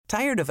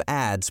Tired of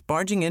ads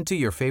barging into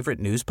your favorite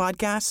news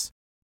podcasts?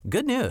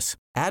 Good news.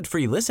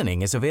 Ad-free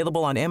listening is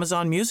available on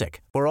Amazon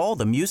Music for all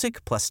the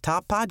music plus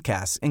top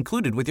podcasts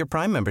included with your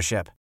Prime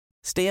membership.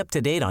 Stay up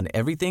to date on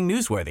everything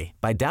newsworthy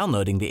by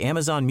downloading the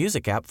Amazon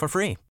Music app for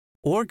free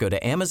or go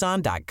to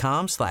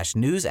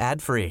amazon.com/news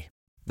ad free.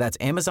 That's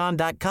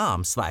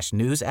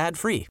amazon.com/news ad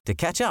free to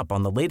catch up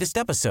on the latest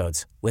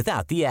episodes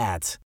without the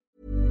ads.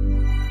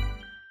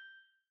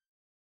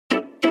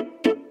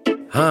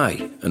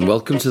 Hi, and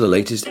welcome to the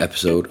latest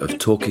episode of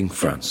Talking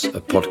France, a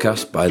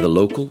podcast by The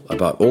Local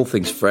about all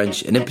things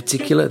French and in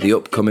particular the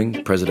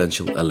upcoming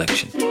presidential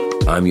election.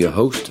 I'm your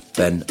host,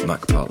 Ben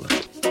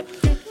McPartland.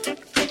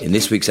 In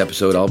this week's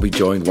episode, I'll be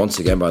joined once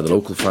again by The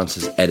Local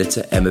France's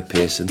editor, Emma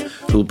Pearson,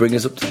 who will bring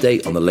us up to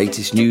date on the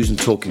latest news and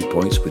talking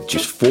points with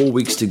just 4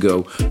 weeks to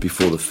go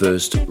before the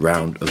first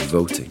round of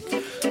voting.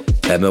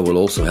 Emma will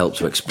also help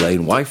to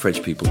explain why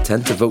French people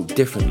tend to vote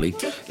differently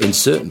in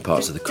certain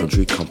parts of the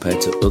country compared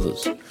to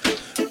others.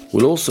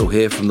 We'll also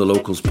hear from The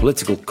Local's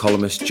political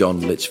columnist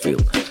John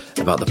Litchfield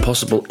about the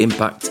possible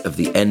impact of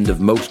the end of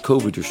most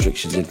COVID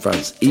restrictions in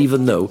France,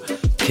 even though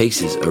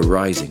cases are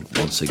rising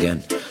once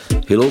again.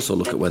 He'll also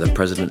look at whether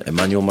President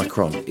Emmanuel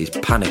Macron is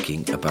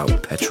panicking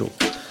about petrol.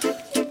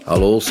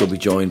 I'll also be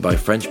joined by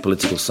French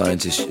political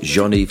scientist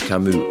Jean-Yves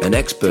Camus, an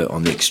expert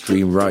on the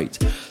extreme right,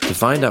 to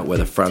find out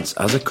whether France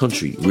as a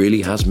country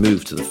really has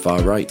moved to the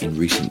far right in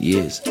recent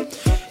years.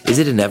 Is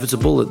it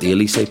inevitable that the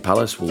Élysée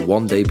Palace will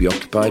one day be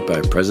occupied by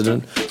a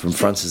president from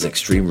France's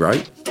extreme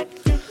right?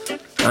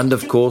 And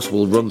of course,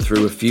 we'll run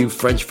through a few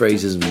French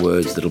phrases and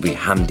words that'll be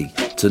handy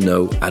to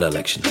know at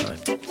election time.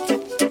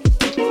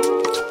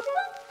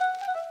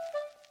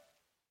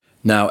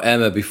 Now,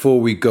 Emma, before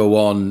we go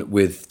on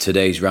with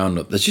today's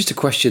roundup, there's just a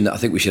question that I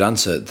think we should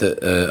answer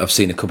that I've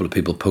seen a couple of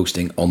people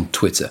posting on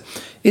Twitter.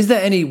 Is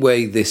there any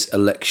way this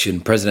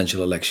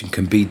presidential election,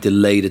 can be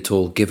delayed at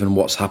all given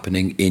what's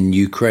happening in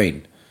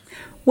Ukraine?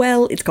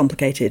 Well, it's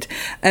complicated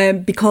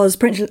because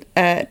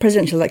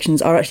presidential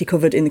elections are actually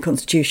covered in the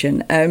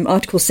Constitution.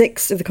 Article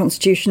 6 of the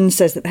Constitution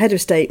says that the head of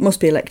state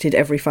must be elected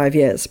every 5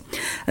 years.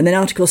 And then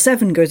Article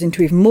 7 goes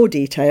into even more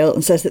detail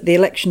and says that the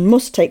election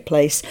must take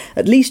place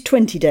at least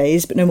 20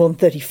 days, but no more than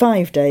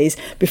 35 days,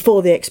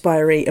 before the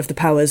expiry of the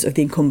powers of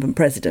the incumbent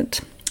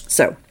president.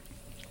 So,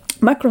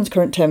 Macron's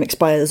current term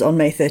expires on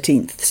May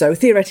 13th, so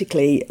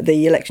theoretically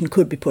the election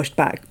could be pushed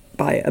back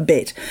by a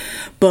bit.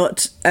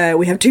 But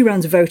we have 2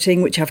 rounds of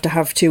voting, which have to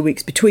have 2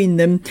 weeks between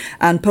them,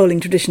 and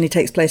polling traditionally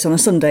takes place on a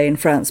Sunday in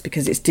France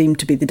because it's deemed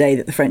to be the day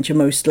that the French are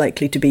most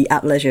likely to be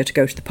at leisure to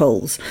go to the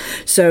polls.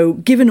 So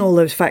given all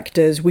those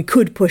factors, we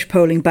could push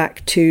polling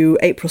back to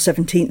April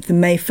 17th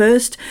and May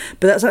 1st,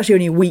 but that's actually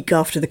only a week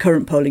after the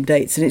current polling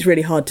dates, and it's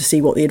really hard to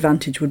see what the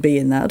advantage would be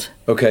in that.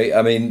 Okay,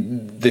 I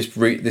mean,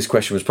 this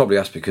question was probably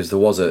asked because there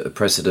was a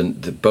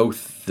precedent that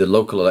both the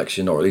local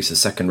election, or at least the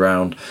second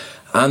round,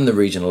 and the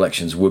regional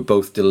elections were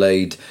both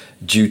delayed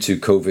due to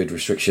COVID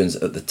restrictions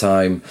at the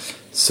time.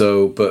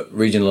 So, but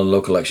regional and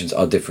local elections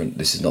are different.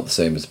 This is not the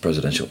same as the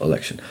presidential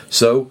election.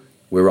 So,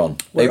 we're on.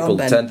 April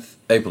 10th,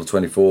 April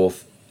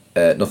 24th.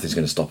 Nothing's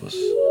going to stop us.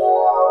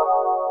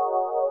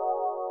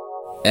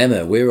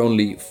 Emma, we're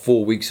only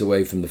 4 weeks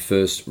away from the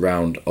first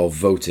round of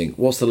voting.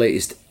 What's the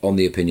latest on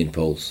the opinion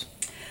polls?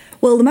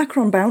 Well, the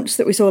Macron bounce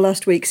that we saw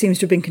last week seems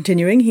to have been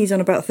continuing. He's on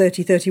about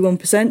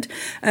 30-31%.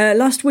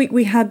 Last week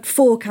we had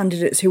 4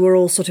 candidates who were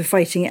all sort of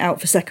fighting it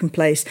out for second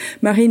place.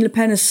 Marine Le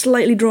Pen has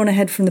slightly drawn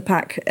ahead from the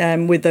pack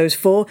with those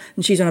 4,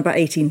 and she's on about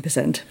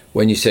 18%.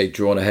 When you say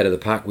drawn ahead of the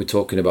pack, we're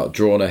talking about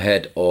drawn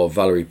ahead of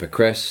Valérie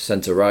Pécresse,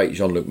 centre-right,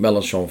 Jean-Luc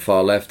Mélenchon,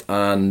 far left,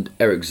 and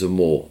Éric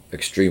Zemmour,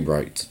 extreme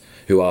right,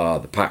 who are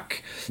the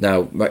pack.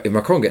 Now, if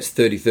Macron gets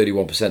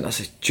 30-31%,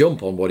 that's a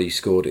jump on what he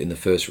scored in the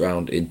first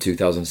round in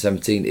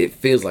 2017. It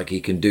feels like he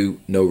can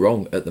do no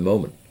wrong at the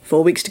moment.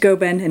 4 weeks to go,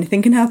 Ben.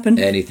 Anything can happen.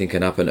 Anything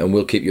can happen, and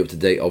we'll keep you up to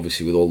date,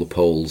 obviously, with all the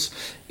polls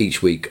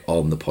each week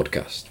on the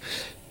podcast.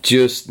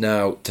 Just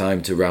now,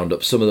 time to round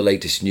up some of the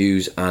latest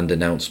news and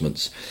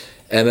announcements.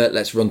 Emma,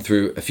 let's run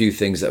through a few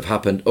things that have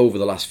happened over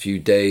the last few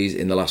days,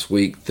 in the last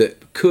week,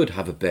 that could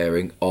have a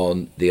bearing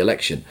on the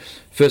election.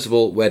 First of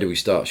all, where do we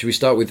start? Should we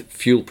start with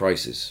fuel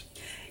prices?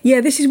 Yeah,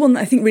 this is one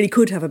that I think really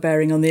could have a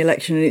bearing on the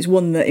election, and it's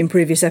one that in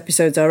previous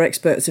episodes our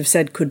experts have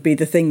said could be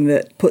the thing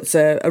that puts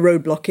a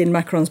roadblock in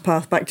Macron's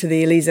path back to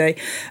the Élysée.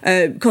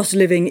 Cost of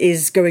living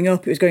is going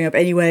up. It was going up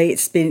anyway.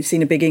 It's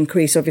seen a big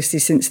increase, obviously,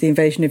 since the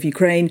invasion of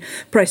Ukraine.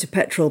 Price of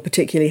petrol,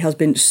 particularly, has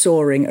been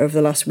soaring over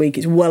the last week.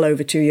 It's well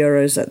over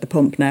 €2 at the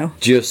pump now.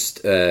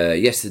 Just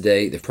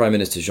yesterday, the Prime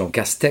Minister Jean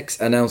Castex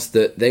announced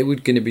that they were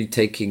going to be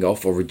taking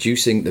off or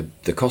reducing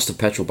the cost of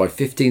petrol by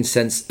 15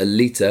 cents a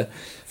litre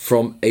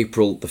from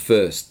April the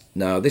 1st.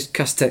 Now, this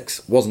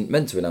Castex wasn't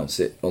meant to announce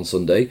it on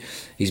Sunday.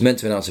 He's meant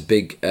to announce a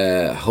big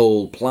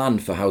whole plan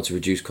for how to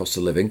reduce cost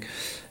of living.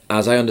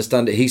 As I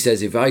understand it, he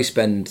says if I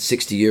spend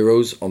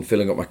 €60 on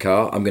filling up my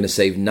car, I'm going to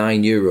save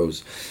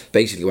 €9.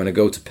 Basically, when I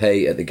go to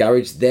pay at the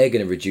garage, they're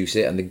going to reduce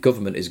it and the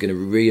government is going to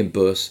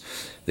reimburse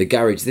the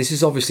garage. This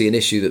is obviously an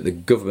issue that the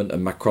government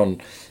and Macron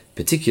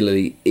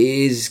particularly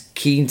is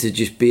keen to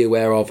just be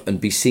aware of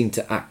and be seen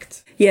to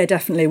act? Yeah,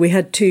 definitely. We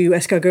had 2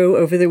 escargots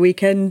over the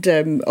weekend,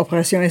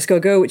 Opération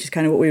Escargot, which is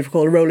kind of what we would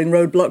call a rolling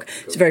roadblock.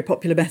 It's a very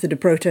popular method of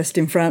protest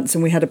in France,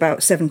 and we had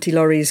about 70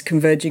 lorries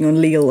converging on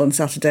Lille on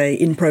Saturday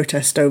in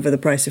protest over the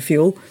price of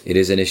fuel. It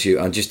is an issue,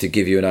 and just to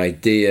give you an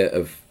idea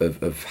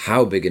of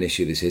how big an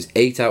issue this is,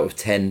 8 out of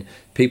 10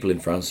 people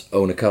in France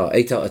own a car.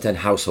 8 out of 10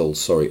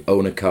 households,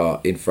 own a car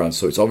in France.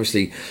 So it's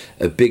obviously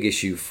a big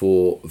issue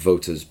for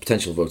voters,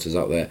 potential voters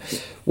out there.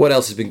 What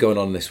else has been going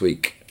on this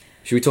week?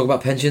 Should we talk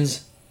about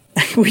pensions?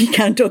 We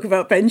can talk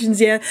about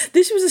pensions, yeah.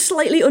 This was a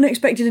slightly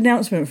unexpected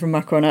announcement from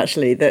Macron,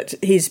 actually, that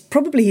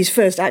probably his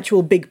first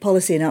actual big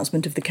policy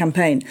announcement of the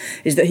campaign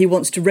is that he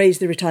wants to raise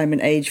the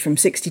retirement age from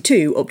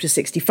 62 up to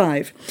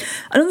 65.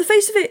 And on the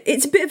face of it,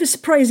 it's a bit of a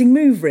surprising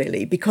move,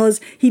 really,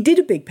 because he did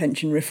a big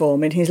pension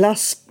reform in his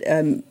last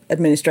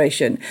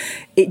administration.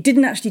 It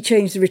didn't actually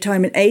change the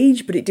retirement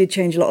age, but it did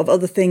change a lot of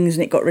other things,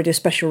 and it got rid of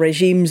special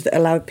regimes that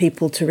allowed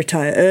people to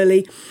retire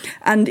early.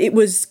 And it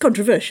was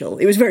controversial.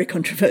 It was very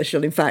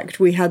controversial, in fact.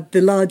 We had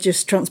the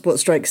largest transport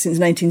strike since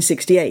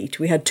 1968.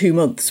 We had 2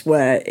 months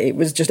where it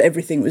was just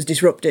everything was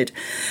disrupted.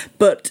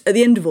 But at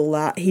the end of all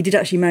that, he did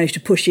actually manage to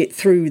push it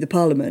through the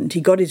parliament. He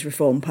got his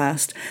reform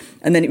passed,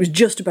 and then it was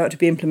just about to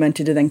be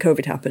implemented, and then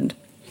COVID happened.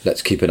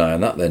 Let's keep an eye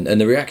on that then.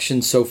 And the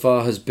reaction so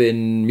far has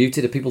been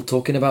muted. Are people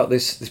talking about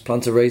this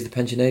plan to raise the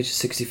pension age to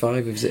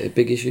 65? Is it a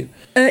big issue?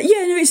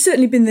 It's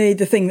certainly been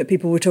the thing that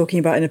people were talking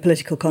about in a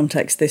political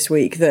context this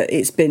week, that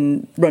it's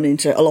been run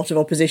into a lot of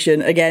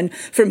opposition, again,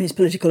 from his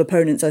political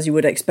opponents, as you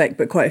would expect,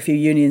 but quite a few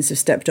unions have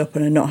stepped up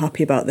and are not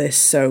happy about this.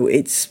 So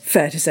it's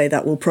fair to say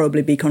that will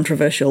probably be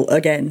controversial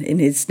again in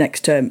his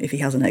next term, if he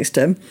has a next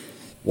term.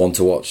 One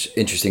to watch.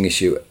 Interesting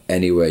issue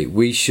anyway.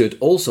 We should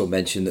also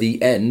mention the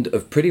end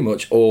of pretty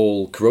much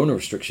all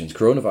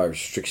coronavirus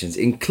restrictions,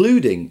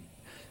 including,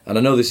 and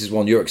I know this is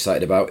one you're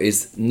excited about,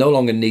 is no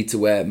longer need to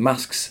wear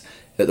masks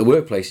at the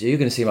workplace. You're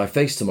going to see my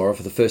face tomorrow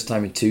for the first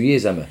time in 2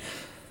 years, Emma.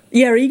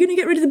 Yeah, are you going to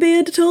get rid of the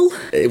beard at all?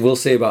 We'll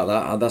see about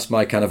that. That's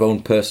my kind of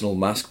own personal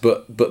mask.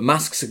 But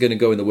masks are going to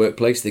go in the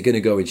workplace. They're going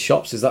to go in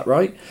shops. Is that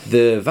right?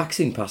 The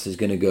vaccine pass is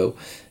going to go.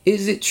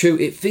 Is it true?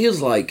 It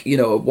feels like,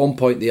 at one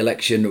point the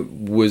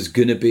election was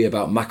going to be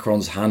about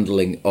Macron's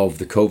handling of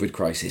the COVID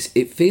crisis.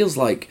 It feels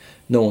like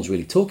no one's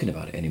really talking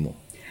about it anymore.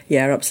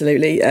 Yeah,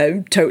 absolutely.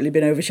 Totally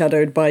been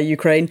overshadowed by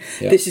Ukraine.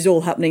 Yeah. This is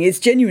all happening. It's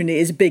genuinely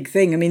is a big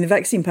thing. I mean, the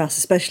vaccine pass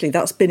especially,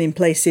 that's been in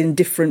place in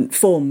different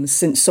forms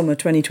since summer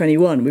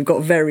 2021. We've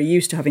got very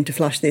used to having to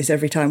flash this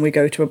every time we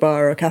go to a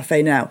bar or a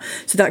cafe now.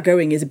 So that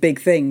going is a big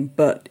thing,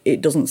 but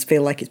it doesn't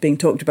feel like it's being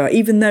talked about,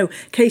 even though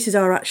cases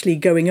are actually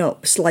going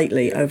up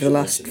slightly over the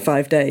last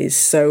 5 days.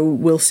 So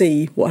we'll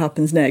see what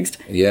happens next.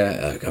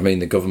 Yeah, I mean,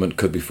 the government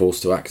could be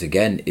forced to act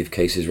again if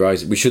cases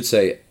rise. We should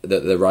say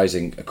that they're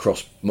rising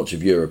across much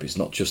of Europe. It's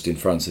not just in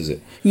France, is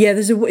it? Yeah,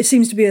 it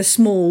seems to be a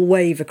small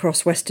wave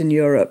across Western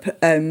Europe.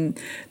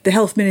 The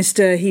health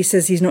minister, he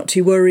says he's not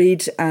too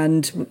worried,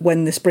 and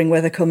when the spring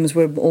weather comes,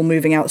 we're all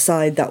moving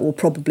outside. That will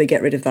probably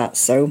get rid of that,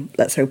 so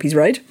let's hope he's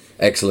right.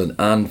 Excellent.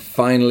 And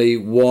finally,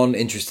 one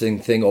interesting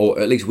thing, or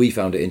at least we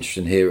found it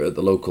interesting here at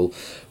the local,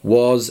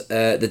 was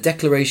the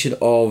declaration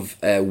of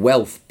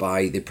wealth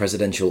by the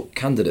presidential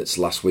candidates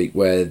last week,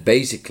 where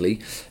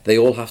basically they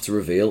all have to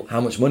reveal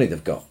how much money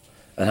they've got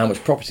and how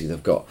much property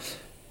they've got.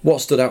 What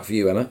stood out for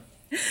you, Emma?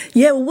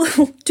 Yeah,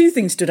 well, 2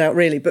 things stood out,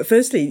 really. But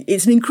firstly,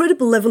 it's an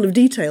incredible level of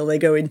detail they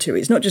go into.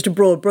 It's not just a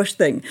broad brush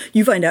thing.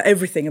 You find out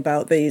everything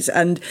about these,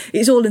 and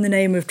it's all in the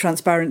name of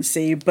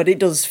transparency, but it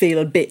does feel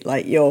a bit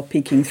like you're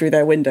peeking through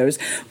their windows.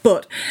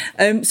 But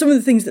some of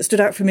the things that stood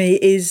out for me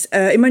is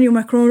Emmanuel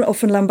Macron,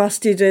 often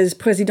lambasted as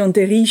Président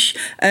des riches,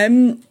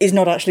 is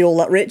not actually all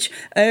that rich.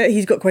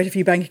 He's got quite a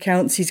few bank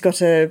accounts. He's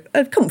got a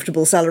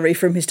comfortable salary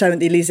from his time at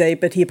the Élysée,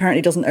 but he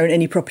apparently doesn't own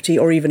any property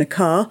or even a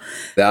car.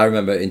 I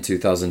remember in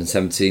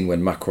 2017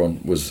 when Macron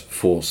was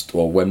forced,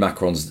 or when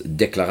Macron's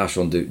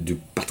Déclaration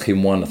du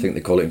patrimoine, I think they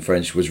call it in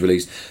French, was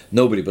released,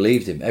 nobody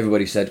believed him.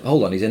 Everybody said,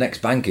 hold on, he's an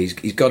ex-banker,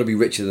 he's got to be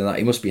richer than that,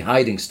 he must be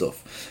hiding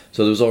stuff.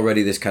 So there was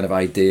already this kind of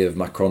idea of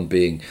Macron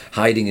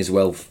hiding his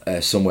wealth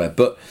somewhere.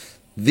 But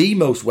the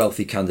most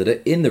wealthy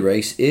candidate in the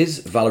race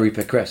is Valérie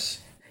Pécresse.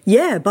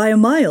 Yeah, by a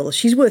mile.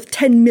 She's worth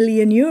 €10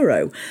 million.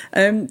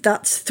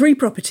 That's 3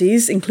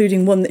 properties,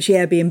 including one that she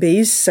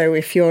Airbnbs. So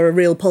if you're a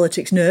real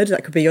politics nerd,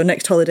 that could be your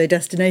next holiday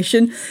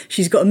destination.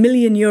 She's got €1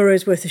 million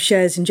worth of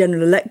shares in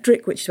General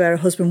Electric, which is where her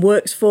husband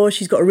works for.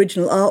 She's got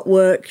original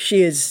artwork.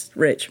 She is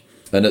rich.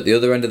 And at the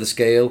other end of the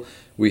scale,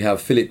 we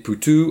have Philippe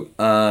Poutou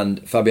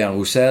and Fabien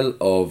Roussel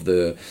of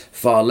the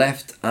far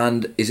left.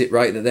 And is it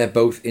right that they're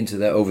both into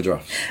their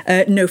overdraft?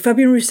 No,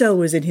 Fabien Roussel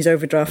was in his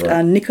overdraft, right.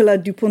 And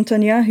Nicolas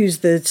Dupont-Aignan, who's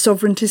the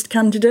sovereigntist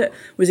candidate,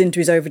 was into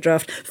his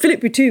overdraft.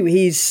 Philippe Poutou,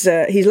 he's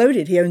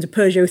loaded. He owns a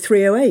Peugeot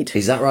 308.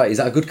 Is that right? Is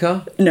that a good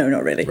car? No,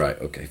 not really.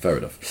 Right, okay, fair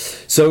enough.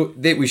 So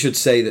we should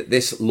say that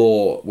this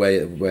law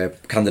where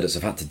candidates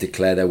have had to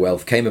declare their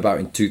wealth came about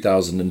in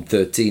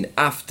 2013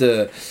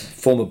 after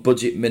former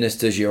budget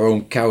minister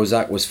Jérôme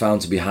Cahuzac was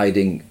found to be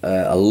hiding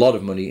a lot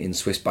of money in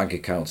Swiss bank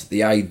accounts.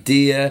 The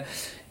idea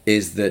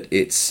is that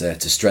it's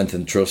to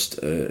strengthen trust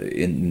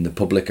in the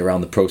public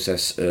around the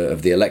process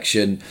of the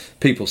election.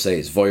 People say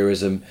it's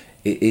voyeurism.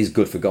 It is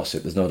good for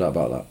gossip, there's no doubt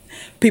about that.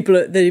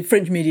 The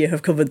French media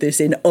have covered this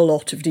in a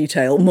lot of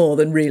detail, more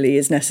than really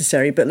is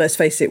necessary, but let's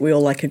face it, we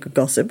all like a good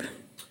gossip.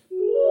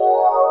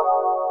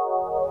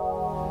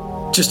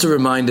 Just a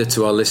reminder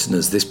to our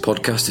listeners, this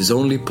podcast is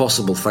only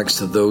possible thanks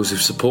to those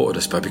who've supported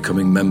us by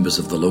becoming members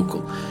of The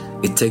Local.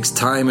 It takes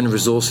time and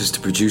resources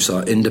to produce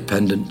our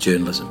independent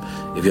journalism.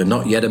 If you're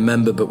not yet a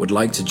member but would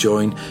like to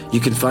join, you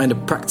can find a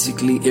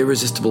practically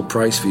irresistible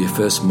price for your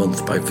first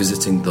month by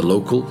visiting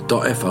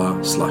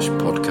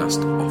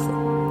thelocal.fr/podcast offer.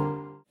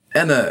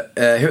 Emma,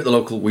 here at The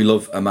Local, we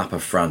love a map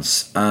of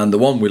France, and the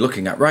one we're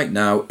looking at right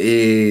now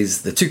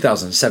is the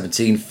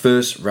 2017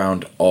 first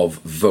round of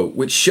vote,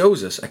 which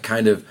shows us a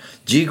kind of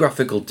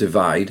geographical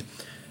divide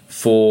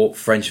for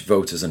French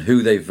voters and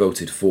who they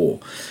voted for.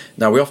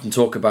 Now, we often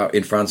talk about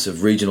in France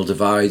of regional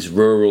divides,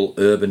 rural,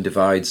 urban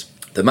divides.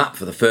 The map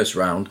for the first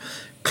round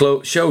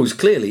shows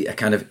clearly a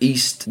kind of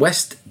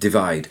east-west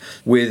divide,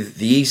 with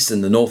the east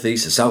and the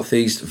northeast, the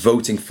southeast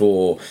voting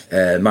for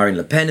Marine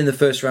Le Pen in the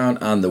first round,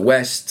 and the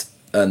west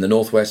and the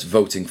northwest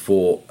voting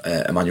for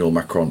Emmanuel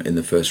Macron in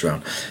the first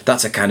round.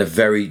 That's a kind of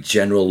very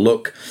general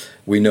look.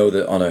 We know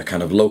that on a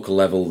kind of local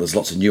level there's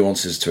lots of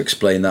nuances to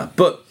explain that,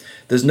 but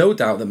there's no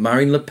doubt that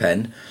Marine Le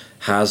Pen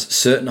has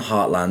certain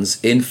heartlands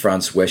in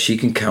France where she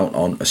can count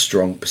on a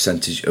strong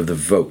percentage of the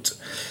vote.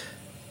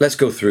 Let's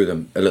go through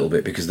them a little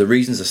bit because the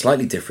reasons are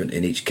slightly different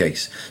in each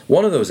case.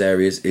 One of those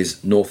areas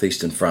is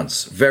northeastern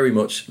France, very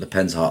much Le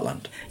Pen's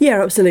heartland.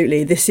 Yeah,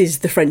 absolutely. This is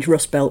the French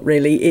Rust Belt,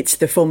 really. It's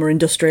the former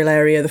industrial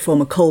area, the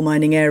former coal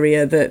mining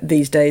area that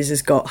these days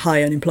has got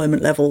high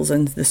unemployment levels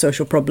and the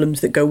social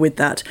problems that go with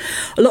that.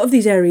 A lot of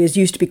these areas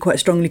used to be quite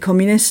strongly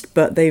communist,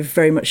 but they've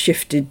very much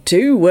shifted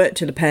to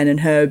Le Pen,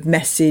 and her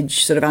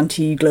message, sort of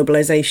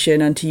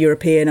anti-globalisation,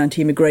 anti-European,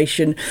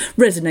 anti-immigration,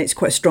 resonates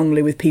quite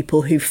strongly with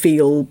people who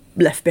feel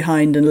left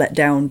behind and let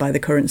down by the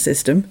current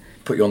system.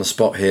 Put you on the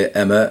spot here,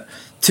 Emma.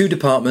 2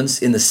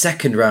 departments in the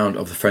second round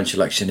of the French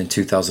election in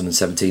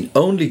 2017,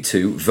 only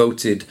 2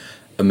 voted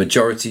a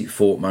majority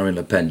for Marine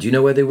Le Pen. Do you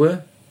know where they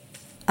were?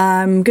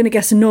 I'm going to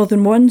guess a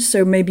northern one,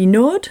 so maybe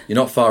Nord? You're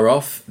not far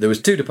off. There was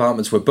 2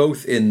 departments, were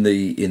both in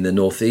the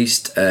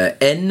northeast,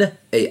 Aisne,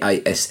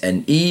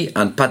 Aisne,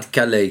 and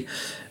Pas-de-Calais,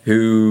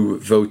 who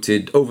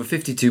voted over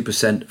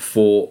 52%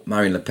 for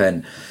Marine Le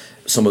Pen.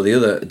 Some of the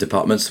other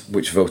departments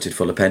which voted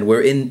for Le Pen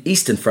were in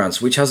eastern France,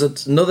 which has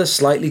another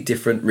slightly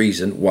different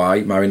reason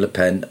why Marine Le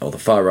Pen, or the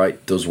far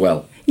right, does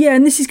well. Yeah,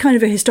 and this is kind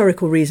of a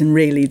historical reason,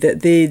 really,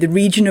 that the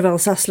region of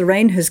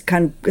Alsace-Lorraine has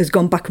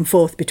gone back and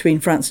forth between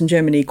France and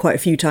Germany quite a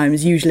few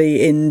times,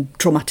 usually in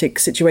traumatic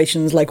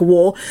situations like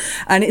war,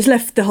 and it's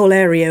left the whole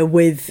area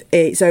with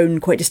its own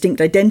quite distinct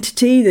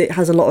identity. It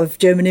has a lot of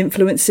German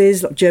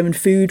influences, a lot of German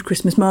food,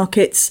 Christmas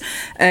markets.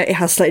 It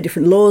has slightly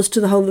different laws to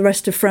the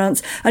rest of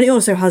France, and it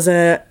also has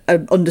a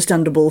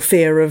understandable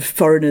fear of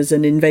foreigners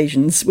and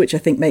invasions, which I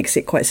think makes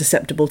it quite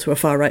susceptible to a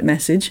far-right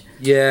message.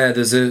 Yeah,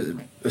 there's a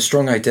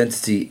strong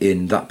identity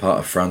in that part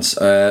of France.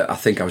 I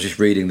think I was just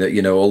reading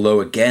that,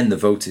 although again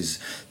the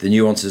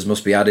nuances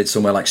must be added.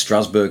 Somewhere like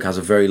Strasbourg has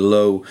a very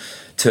low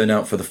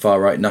turnout for the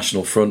far-right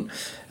National Front,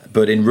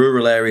 but in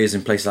rural areas,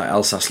 in places like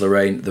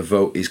Alsace-Lorraine, the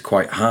vote is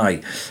quite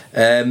high.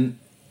 And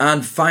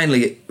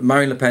finally,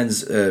 Marine Le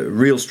Pen's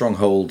real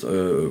stronghold,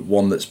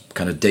 one that's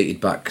kind of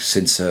dated back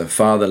since her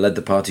father led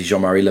the party,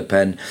 Jean-Marie Le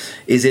Pen,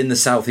 is in the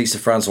southeast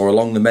of France or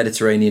along the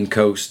Mediterranean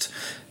coast.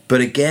 But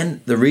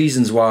again, the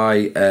reasons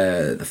why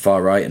the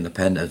far right and Le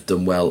Pen have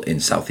done well in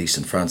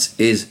southeastern France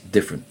is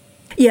different.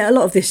 Yeah, a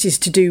lot of this is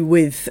to do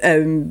with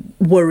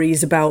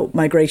worries about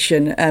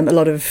migration. A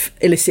lot of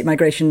illicit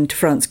migration to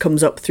France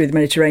comes up through the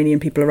Mediterranean.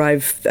 People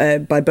arrive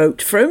by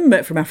boat from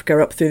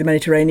Africa up through the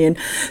Mediterranean.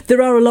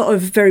 There are a lot of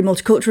very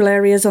multicultural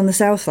areas on the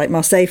south, like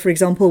Marseille, for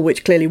example,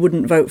 which clearly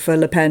wouldn't vote for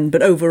Le Pen.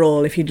 But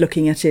overall, if you're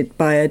looking at it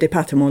by a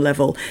département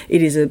level,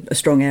 it is a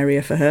strong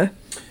area for her.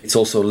 It's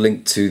also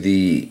linked to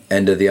the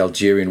end of the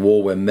Algerian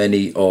War, where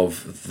many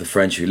of the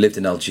French who lived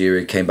in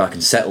Algeria came back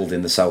and settled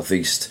in the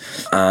southeast.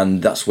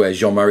 And that's where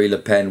Jean-Marie Le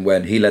Pen,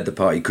 when he led the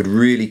party, could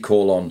really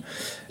call on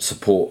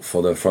support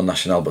for the Front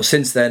National. But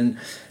since then,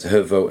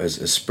 her vote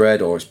has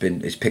spread, or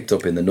it's picked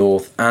up in the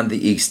north and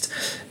the east.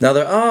 Now,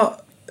 there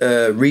are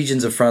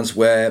regions of France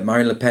where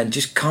Marine Le Pen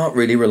just can't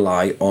really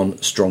rely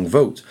on strong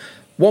vote.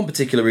 One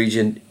particular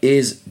region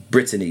is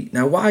Brittany.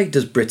 Now, why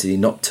does Brittany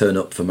not turn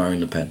up for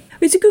Marine Le Pen?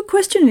 It's a good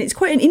question, and it's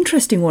quite an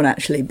interesting one,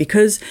 actually,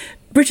 because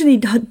Brittany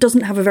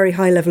doesn't have a very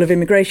high level of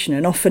immigration,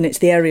 and often it's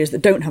the areas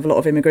that don't have a lot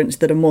of immigrants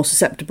that are more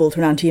susceptible to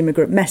an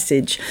anti-immigrant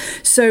message.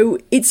 So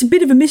it's a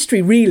bit of a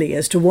mystery, really,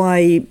 as to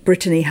why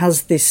Brittany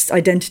has this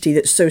identity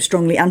that's so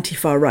strongly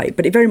anti-far right,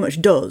 but it very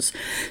much does.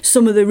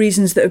 Some of the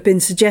reasons that have been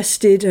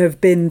suggested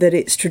have been that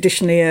it's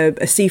traditionally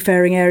a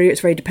seafaring area.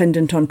 It's very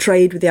dependent on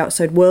trade with the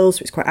outside world,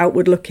 so it's quite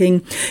outward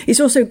looking.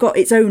 It's also got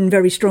its own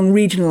very strong strong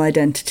regional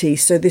identity.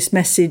 So this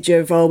message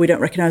of, we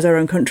don't recognise our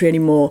own country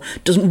anymore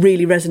doesn't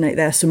really resonate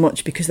there so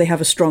much because they have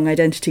a strong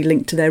identity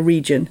linked to their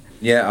region.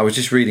 Yeah, I was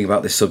just reading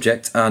about this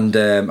subject, and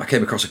I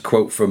came across a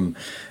quote from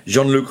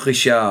Jean-Luc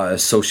Richard, a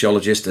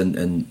sociologist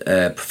and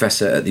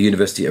professor at the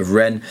University of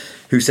Rennes,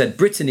 who said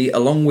Brittany,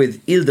 along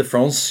with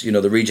Ile-de-France,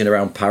 the region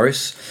around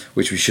Paris,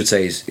 which we should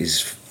say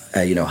is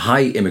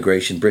high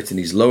immigration,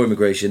 Brittany's low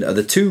immigration, are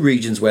the two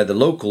regions where the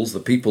locals, the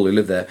people who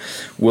live there,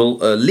 will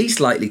least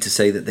likely to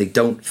say that they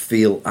don't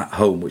feel at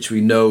home, which we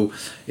know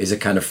is a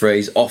kind of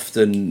phrase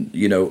often,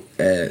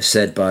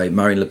 said by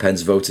Marine Le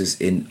Pen's voters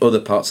in other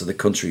parts of the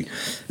country.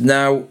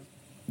 Now,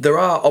 there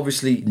are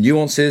obviously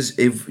nuances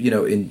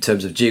in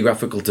terms of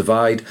geographical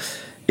divide.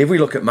 If we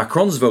look at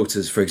Macron's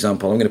voters, for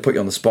example, I'm going to put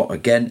you on the spot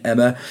again,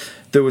 Emma.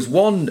 There was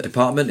one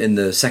department in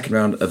the second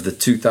round of the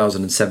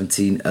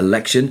 2017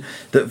 election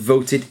that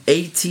voted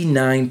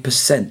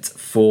 89%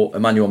 for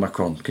Emmanuel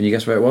Macron. Can you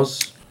guess where it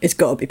was? It's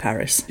got to be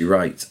Paris. You're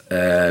right.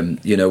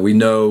 We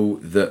know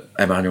that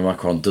Emmanuel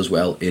Macron does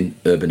well in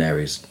urban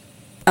areas.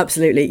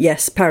 Absolutely,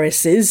 yes.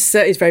 Paris is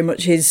very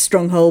much his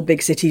stronghold.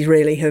 Big cities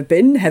really have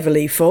been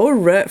heavily for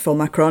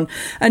Macron,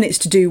 and it's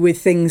to do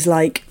with things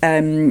like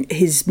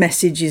his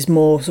message is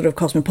more sort of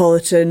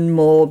cosmopolitan,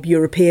 more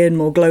European,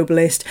 more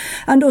globalist,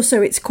 and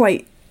also it's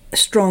quite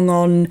strong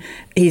on,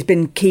 he's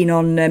been keen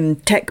on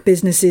tech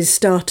businesses,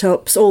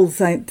 startups, all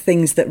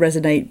things that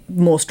resonate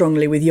more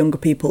strongly with younger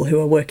people who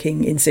are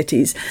working in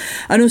cities.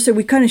 And also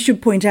we kind of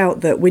should point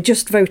out that we're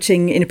just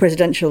voting in a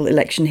presidential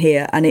election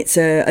here, and it's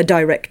a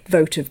direct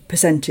vote of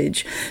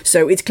percentage.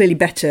 So it's clearly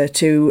better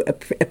to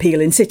appeal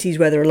in cities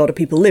where there are a lot of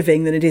people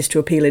living than it is to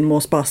appeal in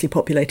more sparsely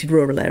populated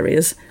rural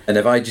areas. And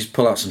if I just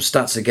pull out some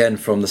stats again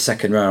from the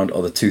second round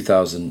of the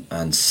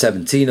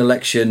 2017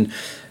 election,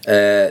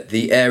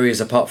 the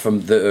areas apart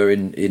from that are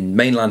in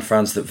mainland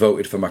France that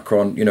voted for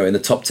Macron, in the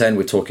top 10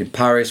 we're talking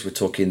Paris, we're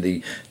talking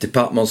the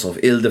departments of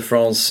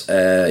Ile-de-France,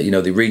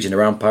 the region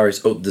around Paris,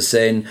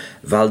 Hauts-de-Seine,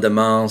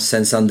 Val-de-Marne,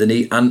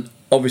 Seine-Saint-Denis, and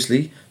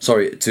obviously,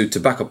 to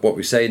back up what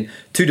we're saying,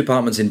 two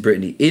departments in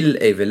Brittany,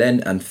 Ille-et-Vilaine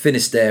and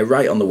Finistère,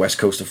 right on the west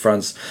coast of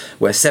France,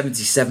 where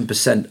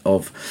 77%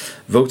 of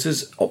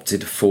voters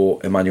opted for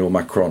Emmanuel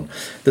Macron.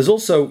 There's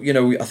also,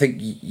 I think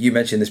you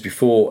mentioned this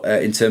before,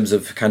 in terms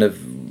of kind of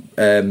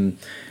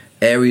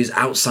areas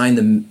outside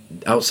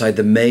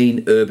the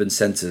main urban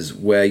centres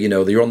where,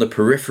 you're on the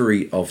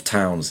periphery of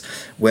towns,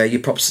 where your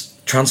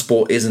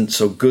transport isn't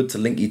so good to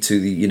link you to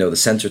the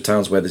centre of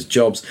towns where there's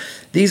jobs.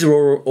 These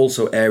are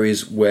also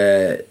areas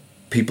where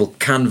people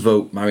can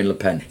vote Marine Le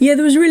Pen. Yeah,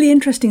 there was a really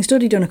interesting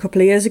study done a couple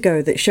of years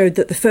ago that showed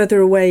that the further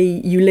away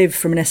you live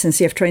from an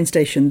SNCF train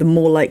station, the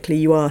more likely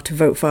you are to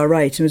vote far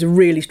right. And there was a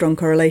really strong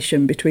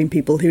correlation between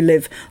people who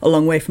live a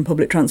long way from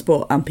public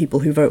transport and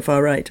people who vote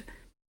far right.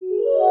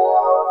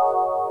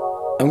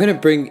 I'm going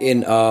to bring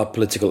in our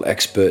political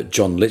expert,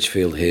 John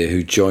Litchfield here,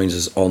 who joins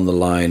us on the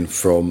line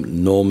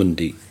from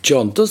Normandy.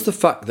 John, does the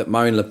fact that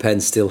Marine Le Pen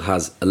still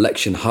has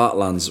election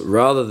heartlands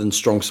rather than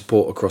strong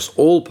support across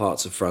all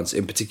parts of France,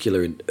 in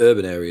particular in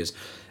urban areas,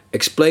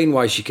 explain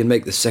why she can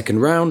make the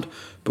second round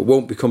but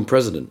won't become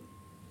president?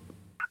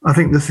 I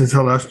think this is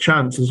her last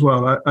chance as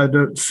well. I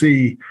don't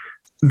see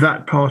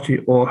that party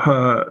or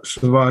her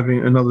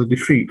surviving another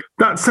defeat.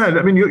 That said,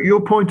 I mean,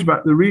 your point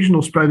about the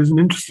regional spread is an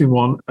interesting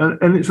one,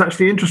 and it's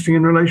actually interesting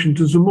in relation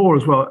to Zemmour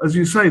as well. As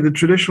you say, the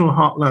traditional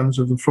heartlands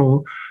of the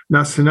Front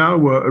National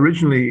were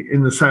originally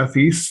in the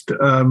southeast,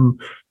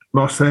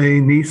 Marseille,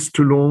 Nice,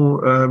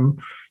 Toulon,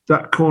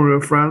 that corner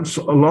of France.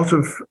 A lot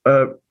of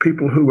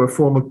people who were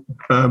former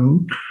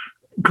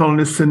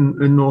colonists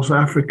in North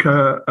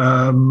Africa,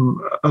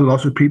 a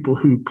lot of people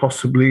who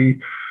possibly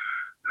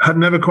had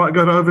never quite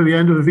got over the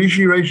end of the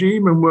Vichy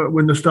regime and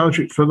were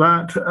nostalgic for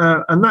that.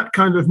 And that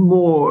kind of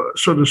more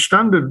sort of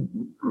standard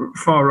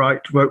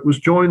far-right vote was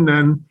joined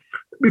then,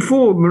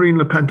 before Marine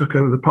Le Pen took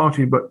over the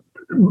party, but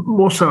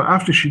more so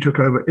after she took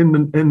over, in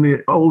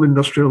the old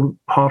industrial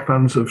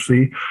heartlands of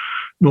the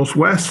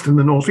northwest and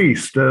the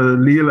northeast,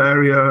 Lille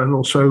area and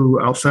also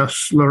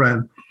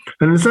Alsace-Lorraine.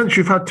 And in a sense,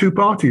 you've had two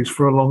parties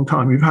for a long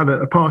time. You've had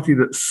a party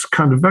that's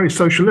kind of very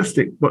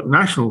socialistic, but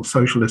national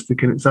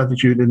socialistic in its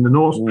attitude in the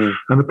north,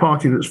 and a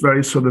party that's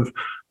very sort of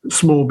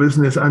small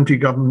business,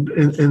 anti-government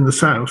in the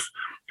south.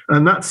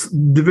 And that's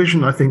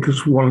division, I think,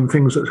 is one of the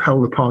things that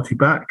held the party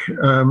back.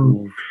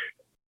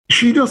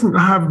 She doesn't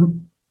have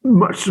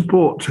much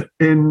support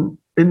in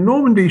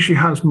Normandy. She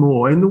has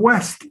more. In the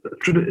West,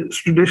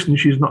 traditionally,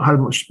 she's not had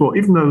much support.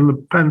 Even though Le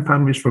Pen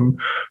family's from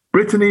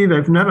Brittany,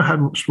 they've never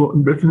had much support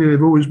in Brittany.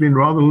 They've always been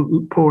rather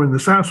poor in the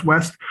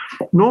southwest.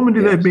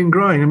 Normandy, yes. They've been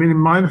growing. I mean, in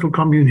my little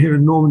commune here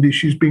in Normandy,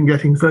 she's been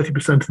getting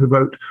 30% of the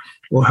vote,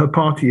 or her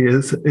party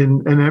is,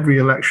 in every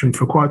election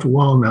for quite a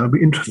while now. It'll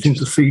be interesting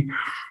to see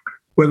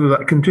whether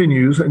that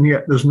continues, and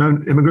yet there's no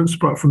immigrants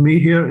apart from me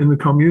here in the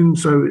commune.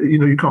 So,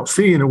 you can't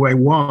see in a way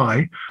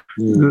why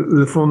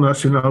the Front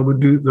National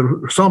would do, the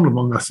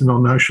Rassemblement National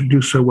now should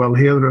do so well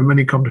here. There are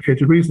many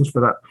complicated reasons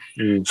for that.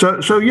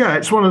 So yeah,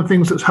 it's one of the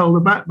things that's held her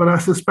back, but I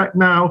suspect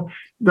now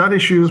that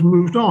issue has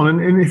moved on.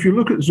 And if you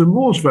look at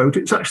Zemmour's vote,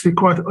 it's actually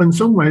quite, in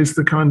some ways,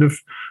 the kind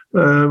of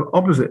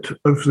opposite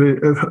of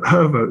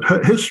her vote.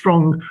 His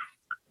strong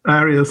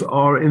areas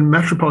are in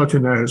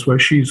metropolitan areas where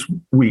she's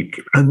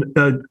weak, and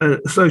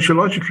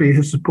sociologically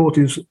his support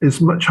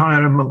is much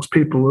higher amongst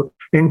people with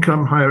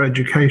income, higher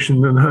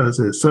education than hers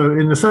is. So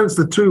in a sense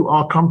the two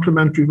are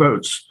complementary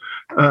votes,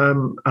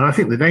 and I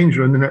think the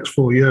danger in the next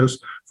 5 years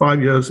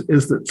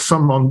is that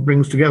someone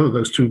brings together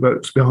those two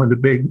votes behind a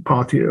big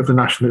party of the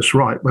nationalist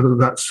right, whether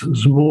that's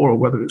Zemmour or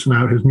whether it's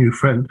now his new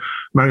friend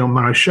Marion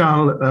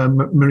Maréchal,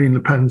 Marine Le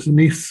Pen's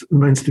niece,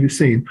 remains to be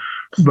seen.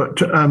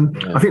 But I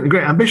think the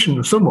great ambition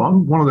of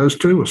one of those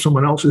two or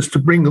someone else, is to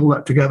bring all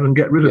that together and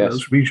get rid of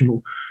those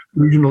regional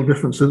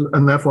differences,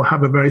 and therefore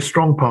have a very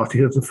strong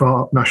party of the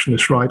far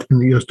nationalist right in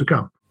the years to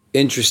come.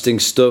 Interesting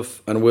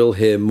stuff, and we'll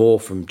hear more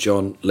from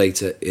John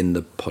later in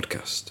the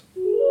podcast.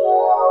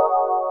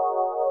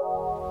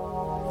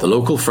 The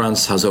Local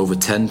France has over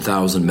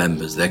 10,000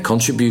 members. Their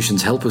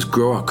contributions help us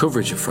grow our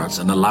coverage of France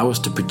and allow us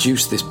to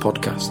produce this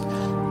podcast.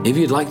 If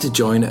you'd like to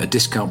join at a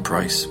discount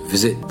price,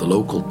 visit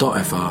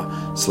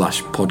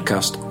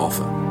thelocal.fr/podcast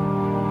offer.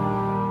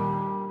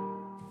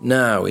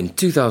 Now, in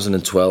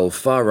 2012,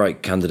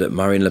 far-right candidate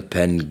Marine Le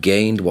Pen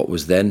gained what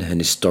was then an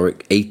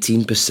historic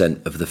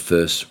 18% of the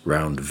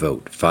first-round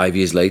vote. 5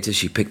 years later,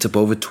 she picked up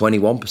over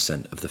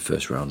 21% of the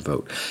first-round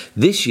vote.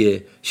 This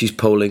year, she's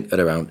polling at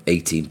around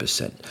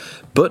 18%.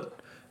 But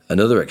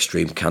another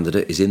extreme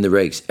candidate is in the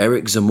race,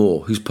 Eric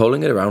Zemmour, who's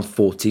polling at around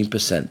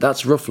 14%.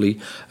 That's roughly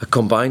a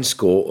combined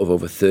score of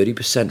over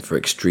 30% for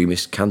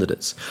extremist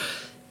candidates.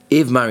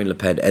 If Marine Le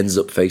Pen ends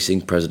up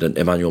facing President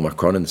Emmanuel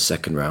Macron in the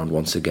second round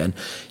once again,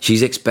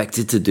 she's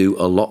expected to do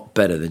a lot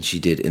better than she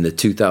did in the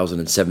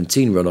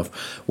 2017 runoff,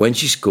 when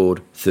she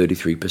scored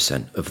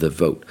 33% of the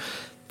vote.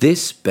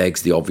 This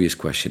begs the obvious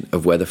question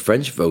of whether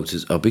French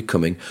voters are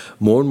becoming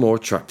more and more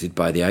attracted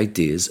by the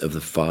ideas of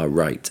the far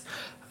right.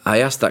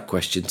 I asked that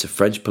question to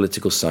French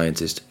political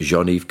scientist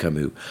Jean-Yves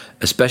Camus,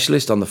 a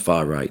specialist on the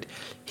far right.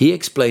 He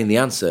explained the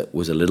answer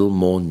was a little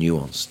more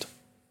nuanced.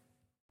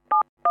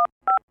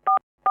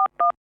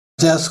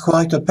 There's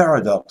quite a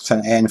paradox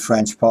in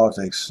French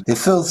politics. The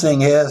first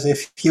thing is,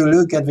 if you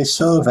look at the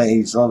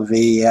surveys of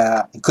the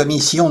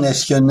Commission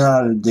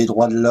Nationale des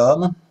Droits de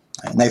l'Homme,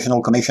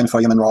 National Commission for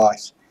Human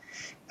Rights,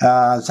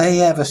 they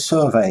have a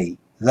survey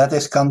that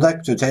is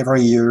conducted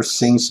every year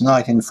since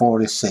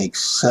 1946.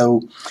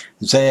 So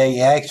they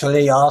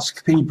actually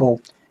ask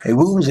people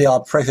whom they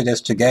are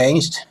prejudiced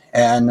against,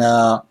 and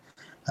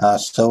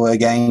so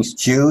against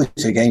Jews,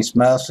 against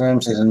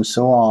Muslims, and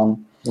so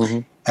on. Mm-hmm.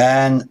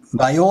 And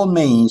by all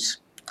means,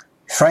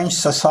 French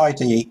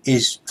society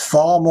is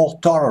far more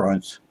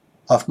tolerant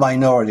of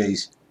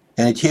minorities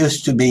than it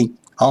used to be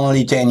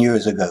only 10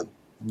 years ago.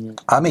 Mm.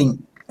 I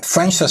mean,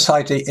 French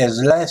society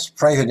is less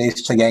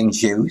prejudiced against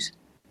Jews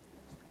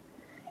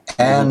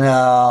and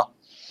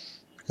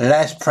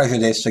less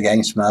prejudiced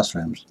against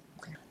Muslims.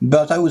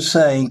 But I would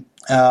say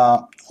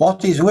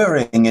what is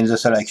worrying in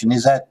this election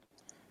is that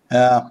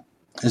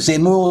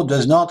Zemmour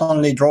does not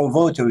only draw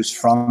voters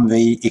from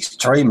the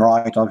extreme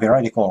right or the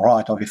radical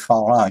right or the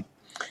far right.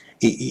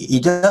 He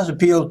does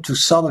appeal to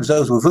some of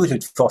those who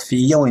voted for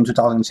Fillon in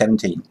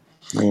 2017.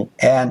 Mm.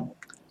 And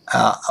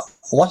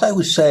what I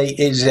would say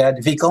is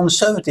that the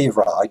conservative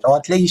right, or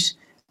at least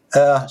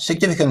a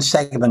significant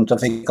segment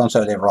of the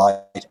conservative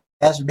right,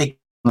 has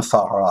become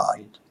far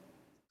right.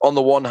 On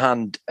the one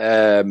hand,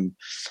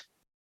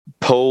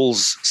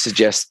 polls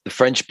suggest the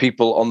French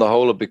people on the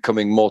whole are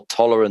becoming more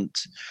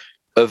tolerant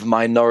of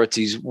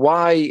minorities.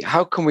 Why?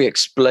 How can we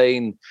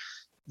explain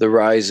the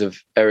rise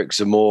of Eric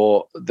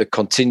Zemmour, the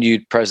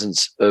continued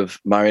presence of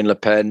Marine Le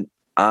Pen,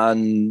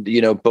 and,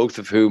 you know, both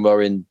of whom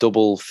are in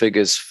double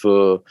figures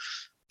for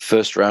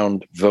first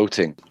round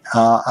voting?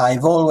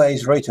 I've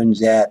always written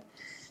that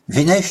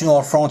the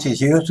National Front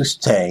is here to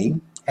stay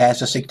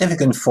as a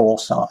significant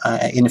force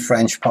in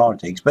French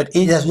politics, but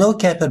it has no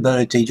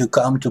capability to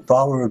come to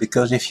power,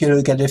 because if you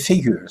look at the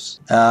figures,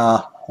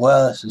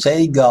 well,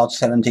 they got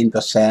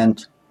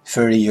 17%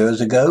 30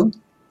 years ago,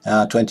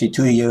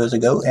 22 years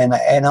ago, and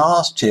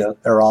are still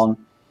around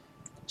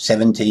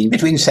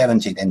between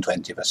 17 and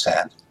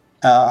 20%.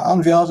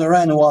 On the other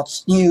hand,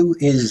 what's new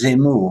is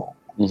Zemmour.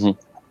 Mm-hmm.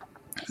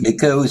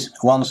 Because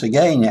once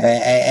again,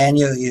 and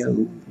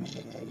you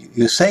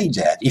say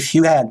that, if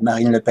you had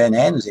Marine Le Pen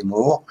and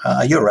Zemmour,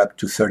 you're up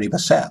to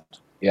 30%.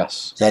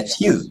 Yes. That's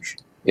huge.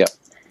 Yeah.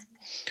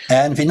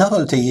 And the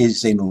novelty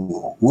is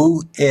Zemmour,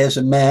 who is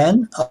a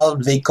man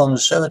of the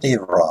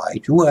conservative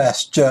right who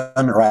has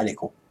turned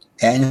radical,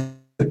 and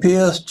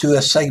appeals to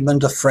a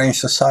segment of French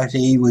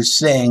society who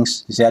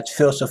thinks that,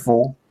 first of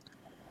all,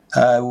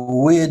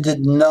 we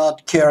did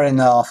not care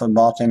enough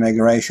about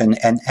immigration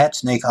and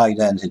ethnic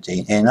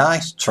identity. And I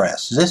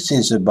stress, this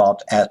is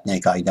about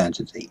ethnic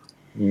identity.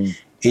 Mm.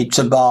 It's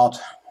about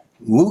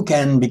who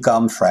can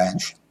become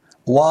French,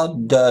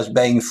 what does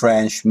being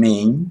French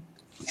mean,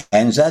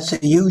 and that's a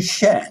huge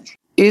change.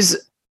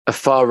 Is a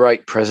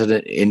far-right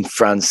president in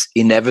France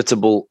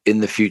inevitable in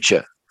the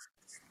future?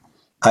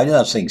 I do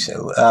not think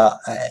so.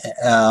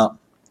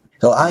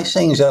 So I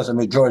think there's a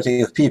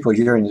majority of people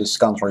here in this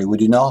country who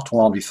do not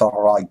want the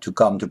far right to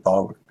come to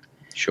power.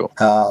 Sure.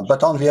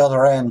 But on the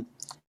other hand,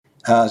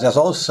 there's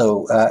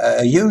also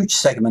a huge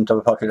segment of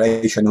the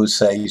population who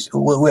says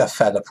we are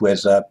fed up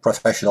with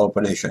professional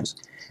politicians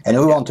and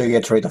we want to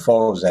get rid of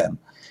all of them.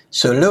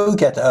 So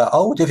look at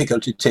how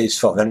difficult it is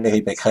for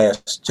Valérie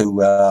Pécresse to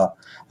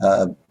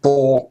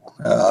poll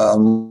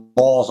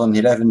more than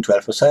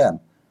 11-12%.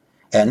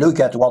 And look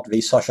at what the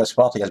Socialist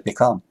Party has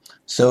become.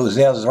 So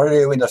there's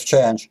really a wind of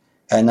change.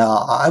 And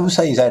I would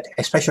say that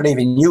especially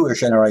the newer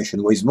generation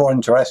who is more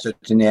interested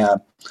in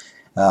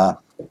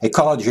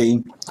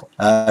ecology,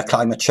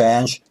 climate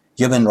change,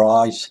 human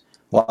rights,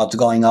 what's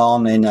going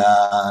on in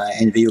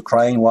the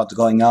Ukraine, what's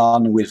going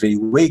on with the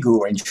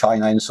Uyghur in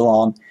China and so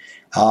on.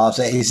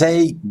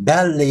 They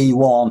badly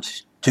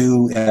want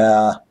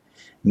to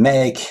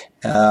make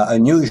a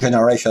new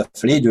generation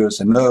of leaders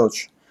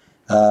emerge,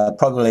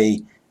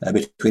 probably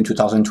between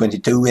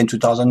 2022 and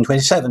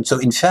 2027. So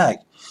in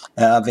fact,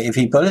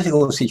 the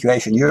political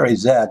situation here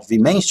is that the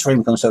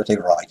mainstream conservative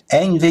right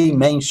and the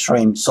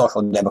mainstream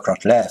social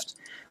democrat left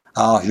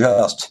are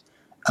just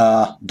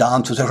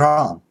down to the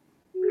ground.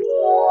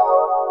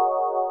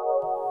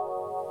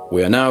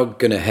 We are now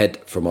going to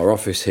head from our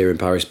office here in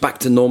Paris back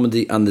to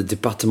Normandy and the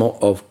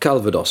Département of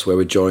Calvados, where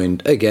we're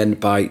joined again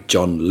by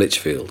John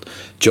Litchfield.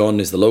 John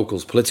is the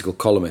Local's political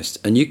columnist,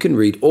 and you can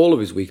read all of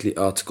his weekly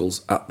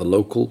articles at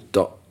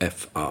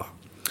thelocal.fr.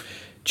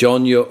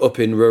 John, you're up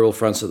in rural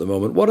France at the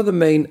moment. What are the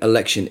main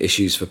election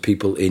issues for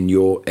people in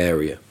your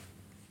area?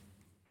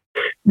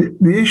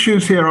 The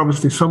issues here are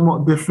obviously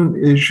somewhat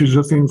different. Issues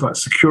of things like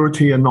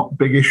security are not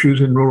big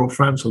issues in rural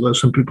France, although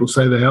some people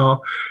say they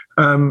are.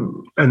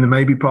 And there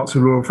may be parts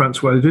of rural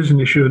France where it is an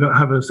issue. I don't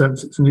have a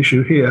sense it's an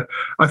issue here.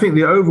 I think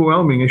the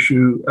overwhelming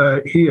issue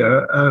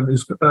here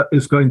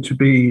is going to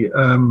be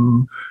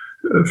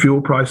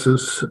fuel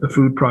prices,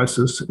 food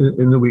prices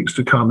in the weeks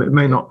to come. It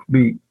may not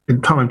be in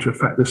time to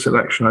affect this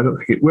election. I don't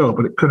think it will,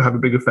 but it could have a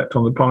big effect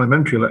on the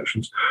parliamentary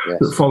elections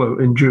that follow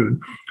in June.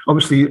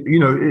 Obviously,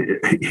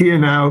 here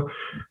now,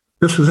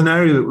 this was an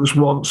area that was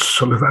once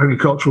sort of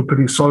agricultural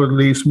pretty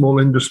solidly, small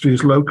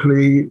industries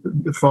locally.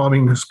 The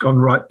farming has gone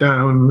right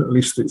down. At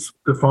least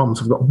the farms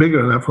have got bigger,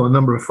 and therefore the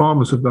number of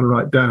farmers have gone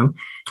right down.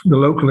 The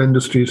local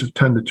industries have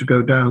tended to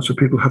go down, so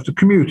people have to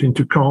commute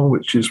into Caen,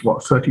 which is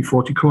 30,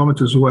 40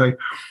 kilometers away.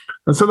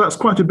 And so that's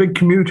quite a big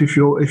commute if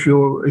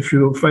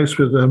you're faced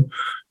with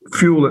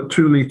fuel at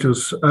 2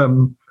 litres,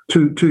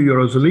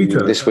 €2 a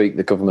litre. This week,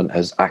 the government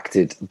has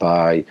acted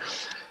by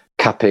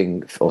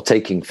capping or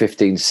taking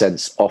 15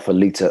 cents off a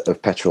litre of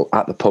petrol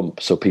at the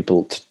pump, so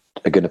people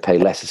are going to pay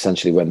less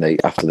essentially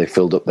after they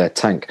filled up their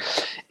tank.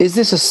 Is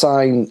this a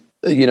sign?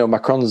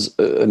 Macron's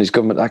and his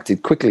government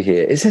acted quickly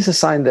here. Is this a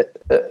sign that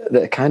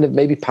they're kind of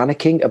maybe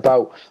panicking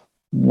about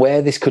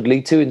where this could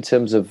lead to in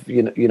terms of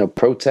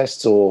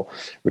protests or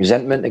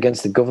resentment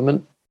against the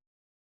government?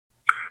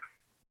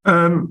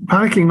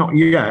 Panicking, not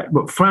yet,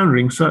 but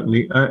floundering,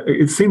 certainly.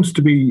 It seems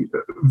to be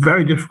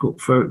very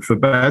difficult for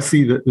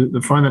Bercy,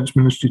 the finance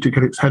ministry, to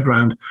get its head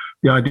around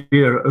the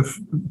idea of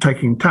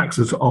taking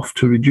taxes off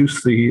to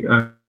reduce the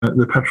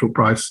petrol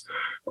price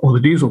or the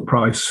diesel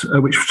price,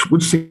 which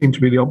would seem to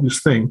be the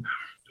obvious thing.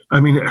 I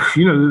mean,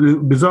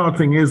 the bizarre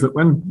thing is that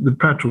when the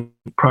petrol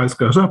price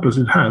goes up, as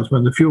it has,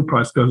 when the fuel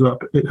price goes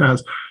up, it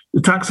has,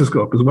 the taxes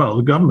go up as well.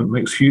 The government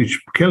makes huge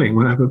killing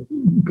whenever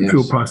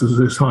fuel prices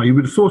are this high. You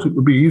would have thought it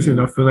would be easy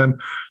enough for them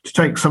to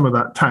take some of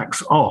that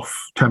tax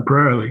off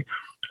temporarily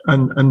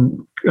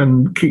and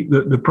keep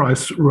the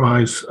price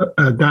rise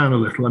down a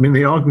little. I mean,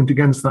 the argument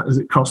against that is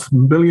it costs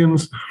them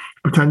billions,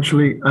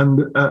 potentially,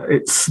 and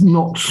it's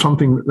not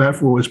something that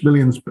therefore is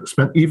billions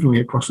spent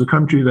evenly across the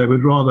country. They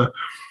would rather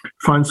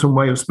find some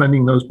way of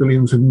spending those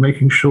billions and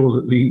making sure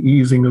that the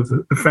easing of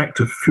the effect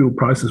of fuel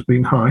prices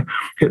being high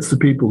hits the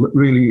people that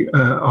really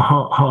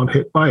are hard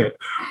hit by it,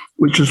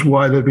 which is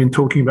why they've been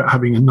talking about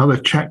having another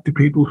check to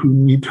people who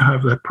need to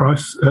have their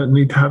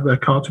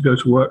car to go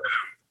to work.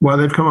 Why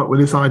they've come up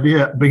with this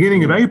idea at the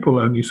beginning of April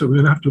only, so we're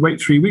going to have to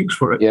wait 3 weeks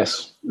for it.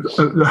 Yes.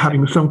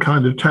 Having some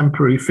kind of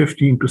temporary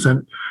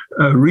 15%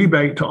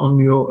 rebate on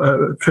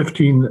your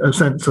 15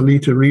 cents a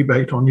litre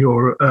rebate on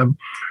your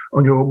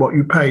what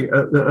you pay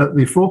at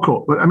the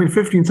forecourt. But I mean,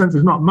 15 cents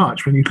is not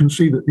much when you can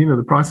see that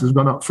the price has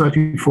gone up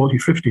 30, 40,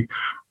 50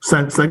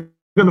 cents. They're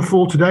going to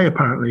fall today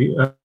apparently.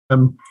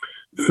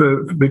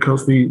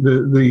 Because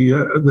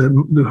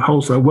the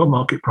wholesale world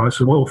market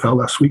price of oil fell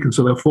last week, and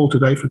so they'll fall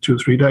today for 2 or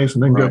 3 days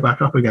and then go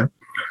back up again.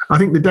 I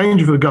think the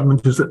danger for the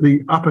government is that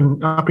the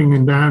upping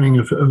and downing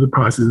of the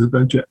prices is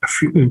going to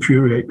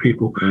infuriate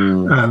people.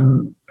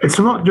 It's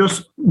not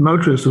just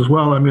motorists as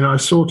well. I mean, I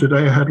saw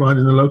today a headline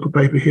in the local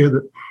paper here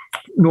that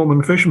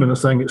Norman fishermen are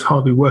saying it's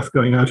hardly worth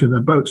going out in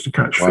their boats to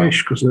catch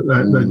fish because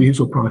their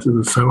diesel prices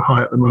are so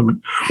high at the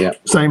moment. Yeah.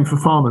 Same for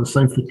farmers,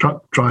 same for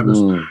truck drivers.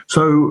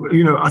 So,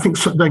 I think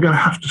they're going to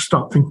have to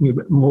start thinking a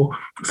bit more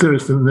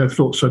seriously than they've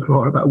thought so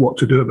far about what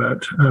to do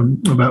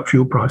about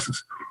fuel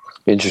prices.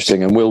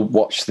 Interesting. And we'll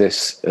watch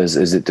this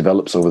as it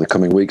develops over the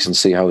coming weeks and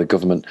see how the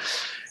government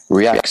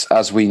reacts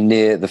as we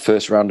near the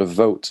first round of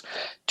vote.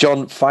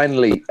 John,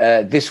 finally,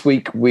 this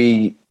week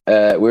we're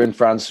in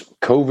France.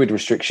 COVID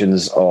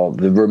restrictions, or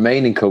the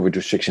remaining COVID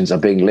restrictions, are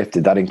being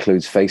lifted. That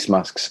includes face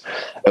masks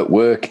at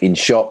work, in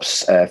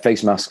shops.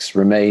 Face masks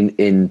remain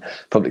in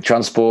public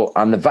transport,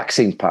 and the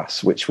vaccine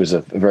pass, which was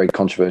a very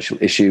controversial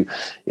issue,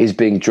 is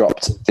being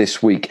dropped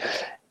this week.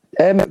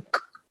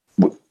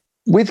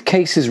 With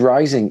cases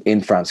rising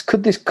in France,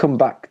 could this come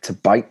back to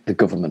bite the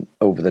government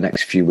over the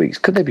next few weeks?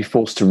 Could they be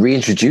forced to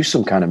reintroduce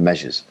some kind of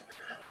measures?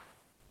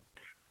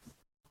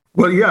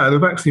 Well, yeah, the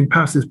vaccine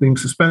pass is being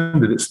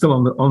suspended. It's still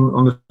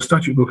on the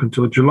statute book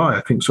until July,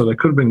 I think, so they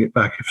could bring it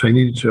back if they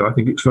needed to. I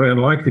think it's very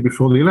unlikely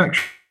before the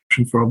election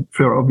for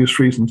obvious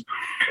reasons.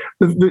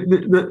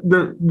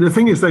 The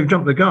thing is, they've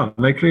jumped the gun.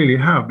 They clearly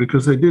have,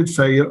 because they did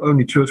say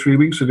only 2 or 3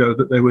 weeks ago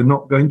that they were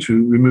not going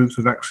to remove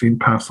the vaccine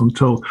pass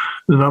until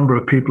the number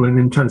of people in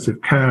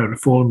intensive care had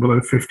fallen below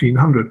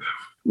 1,500.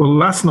 Well,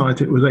 last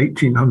night it was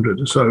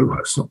 1,800, so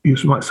you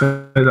might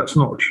say that's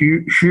not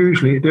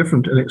hugely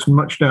different, and it's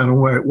much down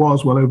on where it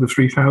was, well over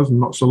 3,000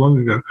 not so long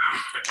ago.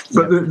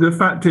 But the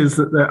fact is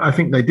that I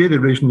think they did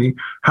originally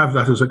have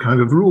that as a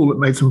kind of rule that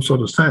made some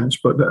sort of sense,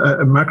 but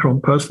Macron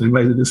personally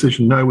made the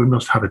decision, no, we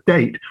must have a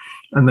date.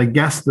 And they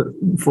guessed that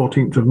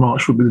 14th of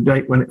March would be the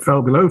date when it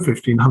fell below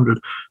 1,500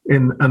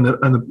 in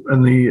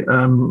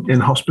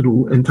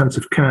hospital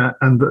intensive care,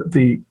 and that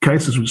the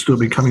cases would still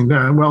be coming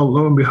down. Well,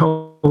 lo and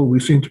behold, we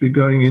seem to be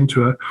going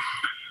into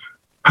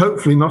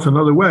hopefully not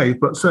another wave,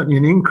 but certainly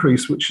an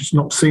increase, which is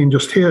not seen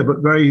just here, but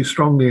very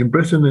strongly in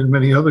Britain and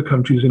many other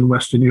countries in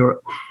Western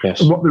Europe. Yes.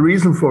 And what the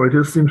reason for it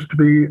is seems to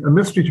be a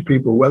mystery to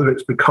people, whether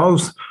it's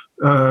because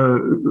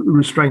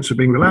restraints are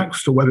being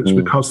relaxed, or whether it's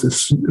because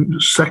this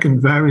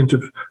second variant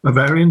of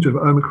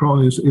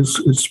Omicron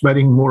is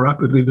spreading more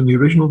rapidly than the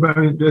original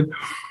variant did.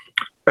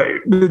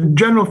 The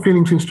general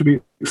feeling seems to be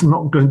it's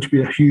not going to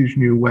be a huge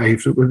new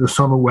wave, that with the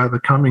summer weather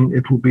coming,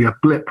 it will be a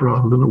blip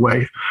rather than a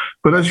wave.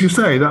 But as you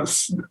say,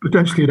 that's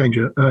potentially a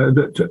danger,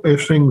 that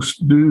if things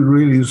do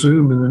really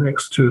zoom in the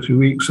next 2 or 3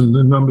 weeks and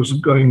the numbers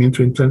of going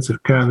into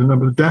intensive care and the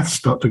number of deaths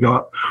start to go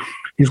up,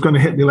 he's going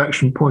to hit the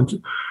election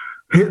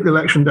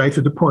date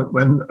at a point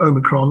when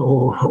Omicron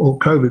or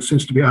COVID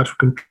seems to be out of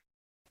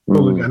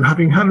control again,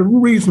 having had a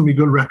reasonably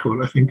good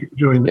record, I think,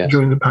 during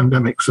the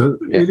pandemic. So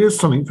it is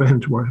something for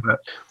him to worry about.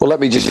 Well, let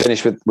me just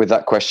finish with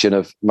that question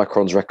of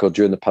Macron's record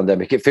during the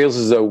pandemic. It feels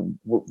as though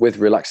with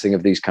relaxing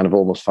of these kind of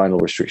almost final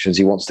restrictions,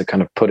 he wants to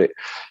kind of put it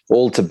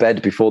all to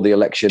bed before the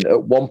election.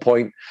 At one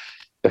point,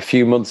 a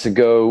few months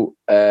ago,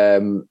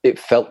 it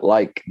felt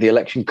like the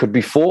election could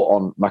be fought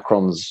on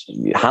Macron's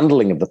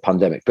handling of the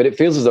pandemic, but it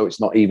feels as though it's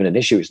not even an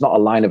issue. It's not a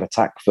line of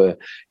attack for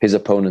his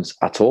opponents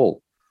at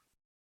all.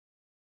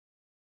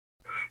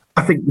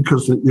 I think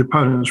because the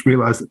opponents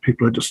realise that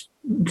people are just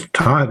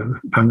tired of the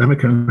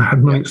pandemic and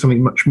have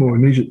something much more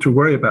immediate to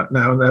worry about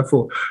now, and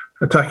therefore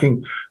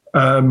attacking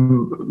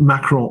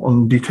Macron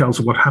on details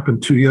of what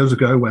happened 2 years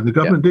ago when the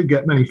government did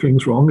get many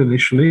things wrong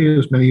initially,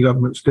 as many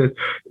governments did,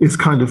 is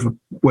kind of a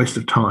waste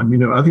of time.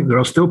 I think there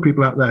are still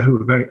people out there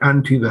who are very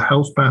anti the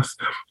health pass,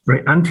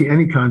 very anti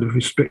any kind of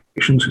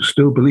restrictions, who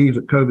still believe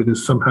that COVID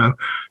is somehow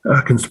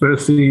a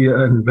conspiracy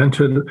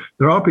invented.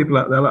 There are people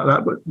out there like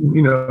that, but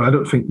I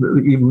don't think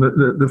that even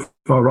the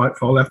far right,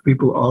 far left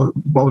people are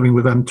bothering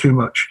with them too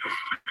much.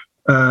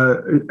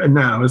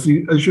 Now, as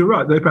you're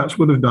right, they perhaps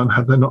would have done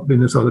had there not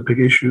been this other big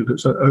issue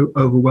that's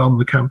overwhelmed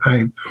the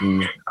campaign.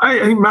 I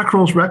think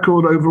Macron's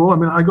record overall,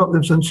 I got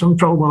this in some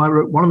trouble when I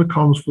wrote one of the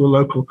columns for The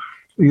Local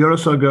a year or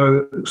so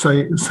ago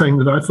saying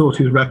that I thought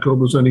his record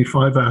was only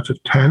 5 out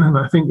of 10. And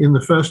I think in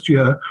the first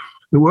year,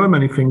 there were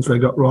many things they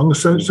got wrong.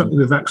 So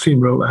certainly the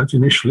vaccine rollout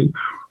initially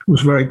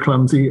was very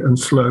clumsy and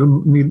slow,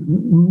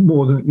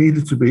 more than it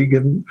needed to be,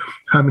 given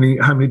how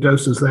many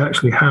doses they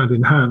actually had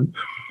in hand.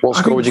 What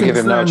score would you give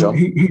him now,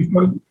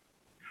 John?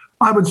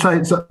 I would say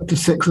it's up to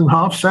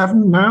 6.5,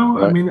 7 now.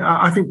 Right.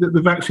 I think that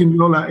the vaccine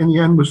rollout in the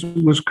end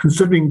was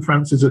considering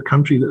France is a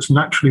country that's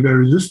naturally very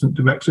resistant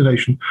to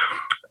vaccination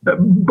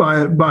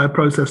by a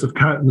process of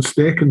carrot and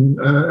stick, and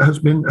has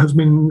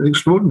been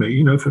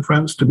extraordinary. For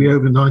France to be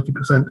over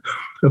 90%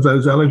 of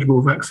those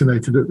eligible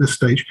vaccinated at this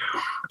stage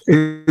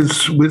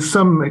is, with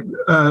some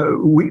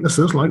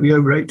weaknesses like the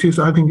over 80s,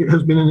 I think it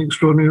has been an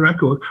extraordinary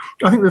record.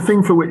 I think the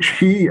thing for which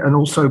he and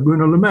also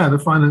Bruno Le Maire, the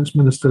finance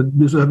minister,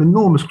 deserve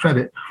enormous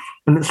credit,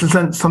 and it's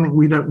something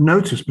we don't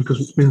notice because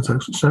it's been so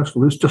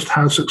successful, is just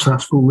how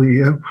successful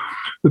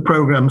the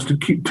programs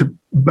to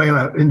bail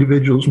out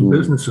individuals and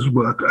businesses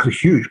work at a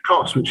huge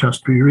cost, which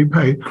has to be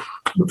repaid.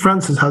 But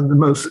France has had the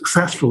most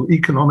successful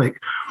economic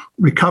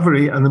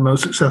recovery and the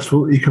most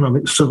successful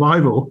economic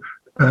survival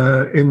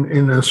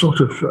in a sort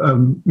of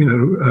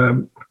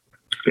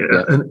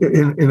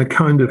in a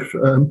kind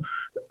of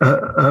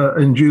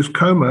induced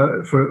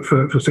coma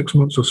for 6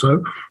 months or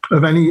so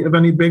of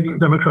any big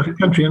democratic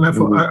country. And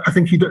therefore, I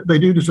think they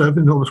do deserve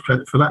enormous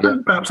credit for that. Yeah.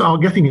 And perhaps are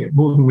getting it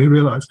more than we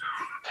realise.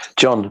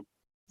 John,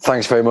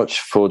 thanks very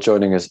much for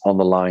joining us on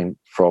the line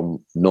from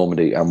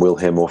Normandy, and we'll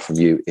hear more from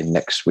you in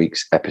next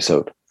week's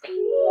episode.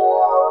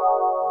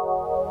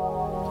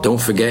 Don't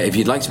forget, if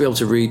you'd like to be able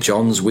to read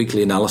John's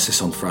weekly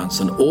analysis on France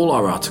and all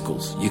our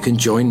articles, you can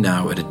join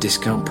now at a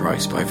discount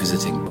price by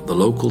visiting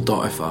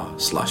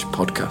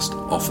thelocal.fr/podcast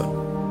offer.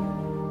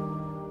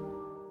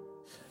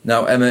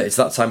 Now, Emma, it's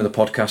that time of the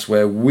podcast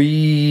where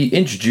we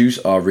introduce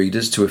our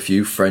readers to a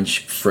few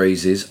French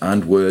phrases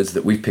and words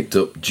that we've picked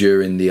up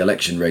during the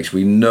election race.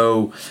 We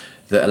know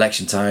that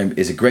election time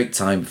is a great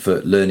time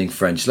for learning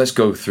French. Let's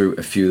go through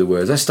a few of the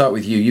words. Let's start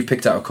with you. You've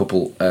picked out a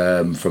couple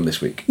from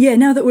this week. Yeah,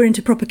 now that we're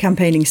into proper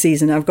campaigning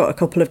season, I've got a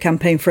couple of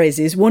campaign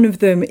phrases. One of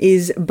them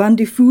is bain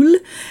de foule,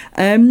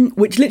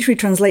 which literally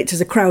translates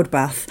as a crowd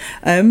bath,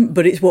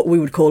 but it's what we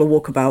would call a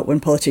walkabout when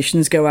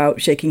politicians go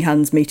out shaking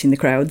hands, meeting the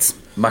crowds.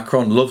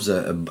 Macron loves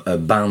a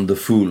bain de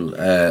foule,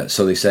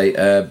 so they say,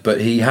 but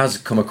he has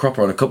come a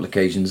cropper on a couple of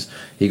occasions.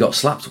 He got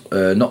slapped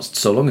not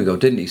so long ago,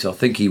 didn't he? So I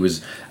think he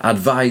was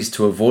advised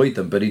to avoid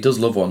them, but he does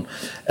love one.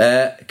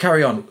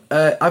 Carry on.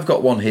 I've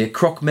got one here,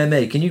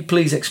 croque-meme. Can you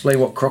please explain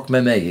what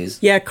croque-meme is?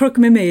 Yeah,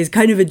 croque-meme is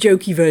kind of a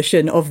jokey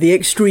version of the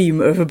extreme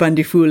of a bain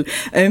de foule.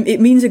 It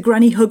means a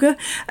granny hugger.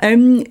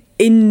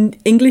 In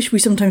English, we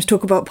sometimes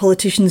talk about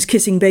politicians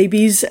kissing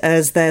babies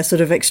as their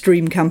sort of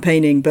extreme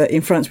campaigning, but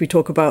in France we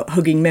talk about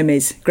hugging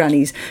mémés,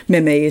 grannies.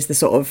 Mémé is the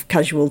sort of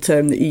casual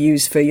term that you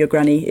use for your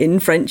granny in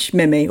French,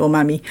 mémé or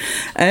mamie.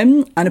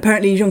 And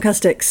apparently Jean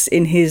Castex,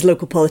 in his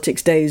local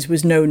politics days,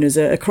 was known as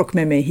a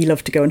croque-meme. He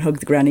loved to go and hug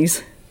the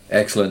grannies.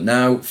 Excellent.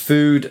 Now,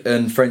 food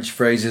and French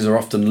phrases are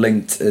often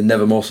linked,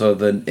 never more so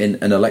than in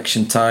an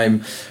election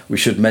time. We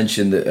should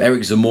mention that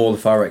Eric Zemmour, the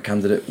far-right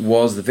candidate,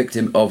 was the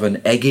victim of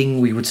an egging,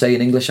 we would say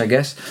in English, I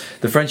guess.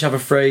 The French have a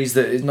phrase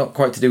that is not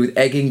quite to do with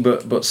egging,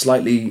 but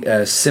slightly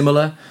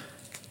similar.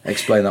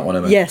 Explain that one,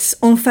 Emma. Yes,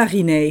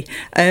 enfariner.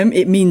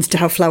 It means to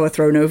have flour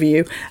thrown over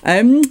you.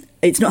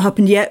 It's not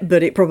happened yet,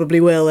 but it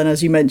probably will. And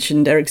as you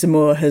mentioned, Eric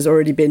Zemmour has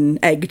already been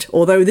egged,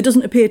 although there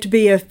doesn't appear to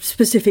be a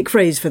specific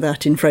phrase for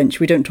that in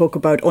French. We don't talk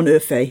about en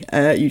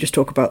effet. You just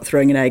talk about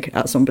throwing an egg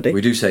at somebody.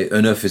 We do say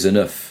enough is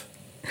enough.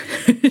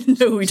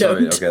 No, we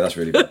don't. Okay, that's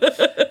really bad.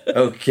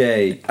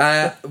 Okay.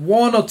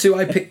 One or two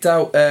I picked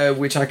out,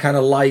 which I kind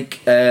of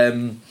like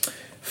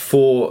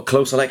for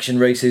close election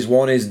races.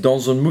 One is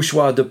dans un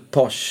mouchoir de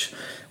poche,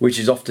 which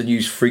is often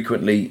used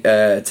frequently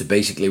to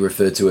basically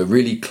refer to a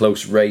really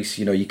close race.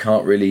 You know, you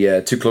can't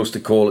really, too close to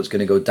call, it's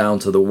going to go down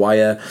to the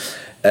wire.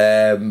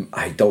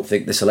 I don't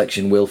think this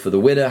election will for the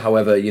winner.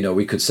 However, you know,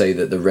 we could say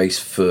that the race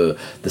for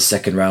the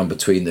second round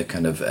between the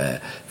kind of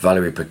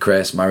Valérie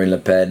Pécresse, Marine Le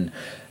Pen,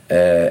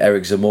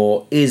 Eric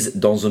Zemmour is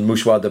dans un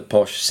mouchoir de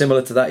poche.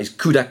 Similar to that is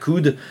coude à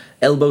coude,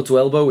 elbow to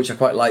elbow, which I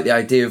quite like the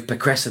idea of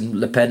Pécresse and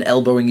Le Pen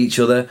elbowing each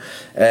other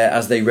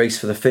as they race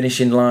for the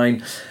finishing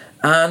line.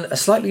 And a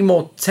slightly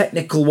more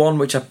technical one,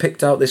 which I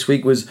picked out this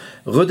week, was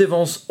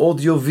redevance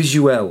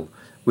audiovisuelle,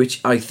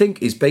 which I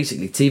think is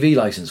basically TV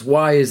licence.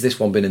 Why has this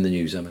one been in the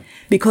news, Emma?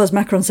 Because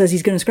Macron says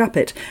he's going to scrap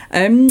it.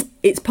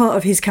 It's part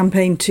of his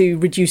campaign to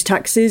reduce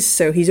taxes.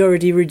 So he's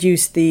already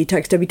reduced the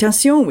taxe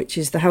d'habitation, which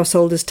is the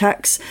householder's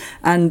tax.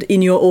 And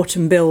in your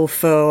autumn bill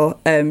for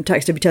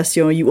taxe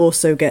d'habitation, you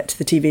also get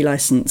the TV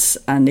licence.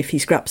 And if he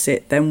scraps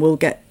it, then we'll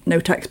get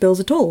no tax bills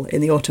at all in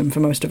the autumn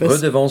for most of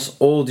us. Redevance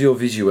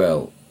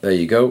audiovisuelle. There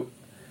you go.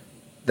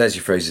 There's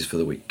your phrases for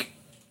the week.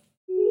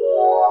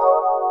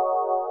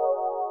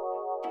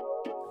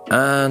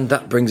 And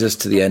that brings us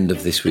to the end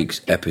of this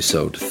week's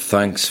episode.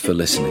 Thanks for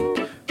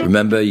listening.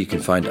 Remember, you can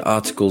find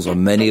articles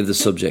on many of the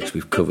subjects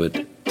we've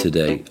covered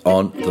today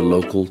on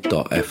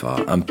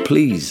thelocal.fr. And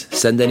please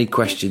send any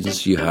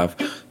questions you have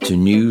to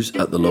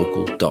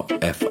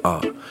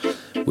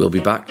news@thelocal.fr. We'll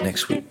be back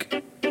next week.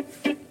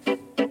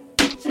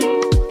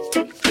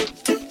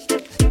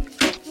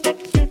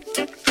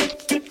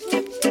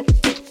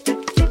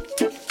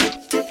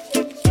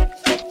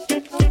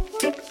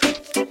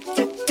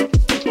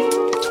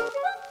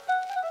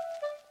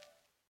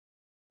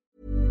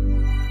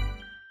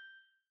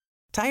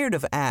 Tired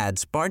of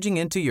ads barging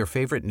into your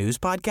favorite news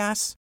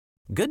podcasts?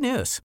 Good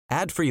news.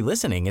 Ad-free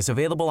listening is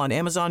available on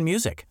Amazon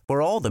Music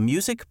for all the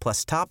music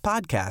plus top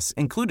podcasts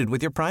included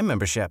with your Prime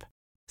membership.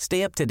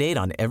 Stay up to date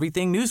on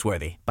everything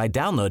newsworthy by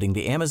downloading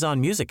the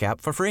Amazon Music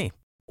app for free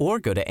or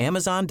go to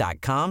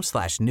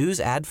amazon.com/news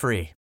ad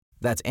free.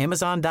 That's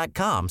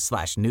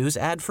amazon.com/news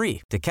ad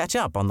free to catch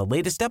up on the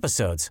latest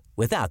episodes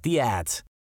without the ads.